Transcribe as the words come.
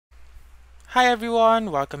Hi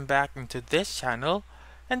everyone, welcome back into this channel,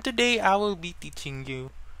 and today I will be teaching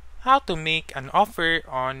you how to make an offer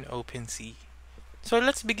on Opensea. So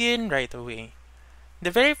let's begin right away.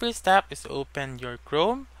 The very first step is to open your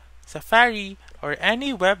Chrome, Safari, or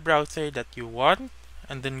any web browser that you want,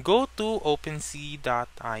 and then go to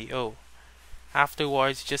opensea.io.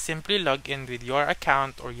 Afterwards, just simply log in with your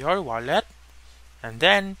account or your wallet, and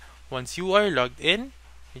then once you are logged in,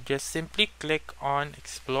 you just simply click on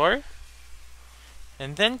Explore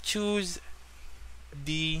and then choose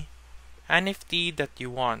the NFT that you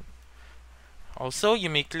want. Also, you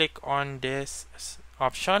may click on this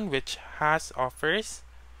option which has offers,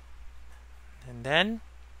 and then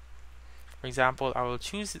for example I will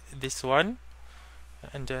choose this one,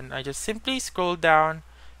 and then I just simply scroll down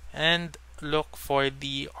and look for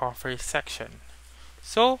the offer section.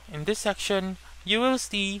 So in this section you will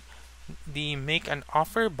see the make an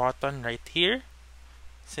offer button right here.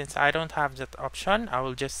 Since I don't have that option, I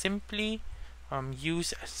will just simply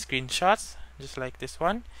use screenshots just like this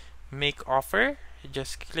one. Make offer,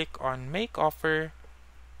 just click on make offer,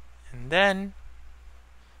 and then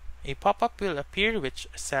a pop-up will appear which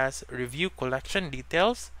says review collection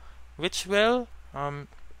details, which will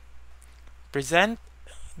present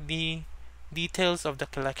the details of the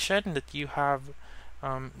collection that you have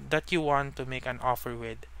that you want to make an offer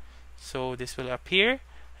with. So this will appear,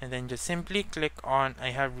 and then just simply click on I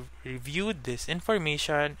have reviewed this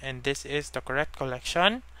information and this is the correct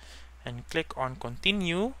collection, and click on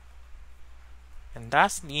continue. And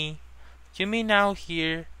lastly, you may now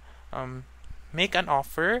here make an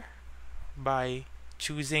offer by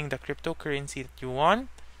choosing the cryptocurrency that you want,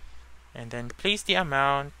 and then place the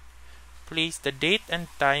amount, place the date and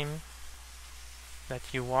time that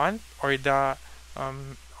you want or the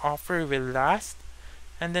offer will last.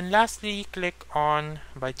 And then lastly, click on,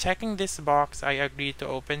 by checking this box, I agree to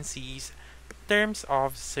Opensea's terms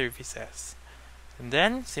of services. And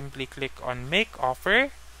then simply click on make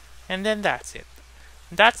offer, and then that's it.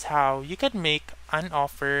 That's how you can make an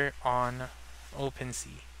offer on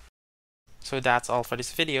Opensea. So that's all for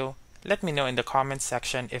this video. Let me know in the comments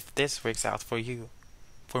section if this works out for you.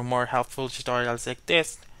 For more helpful tutorials like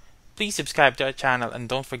this, please subscribe to our channel and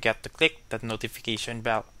don't forget to click that notification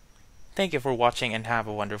bell. Thank you for watching and have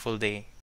a wonderful day.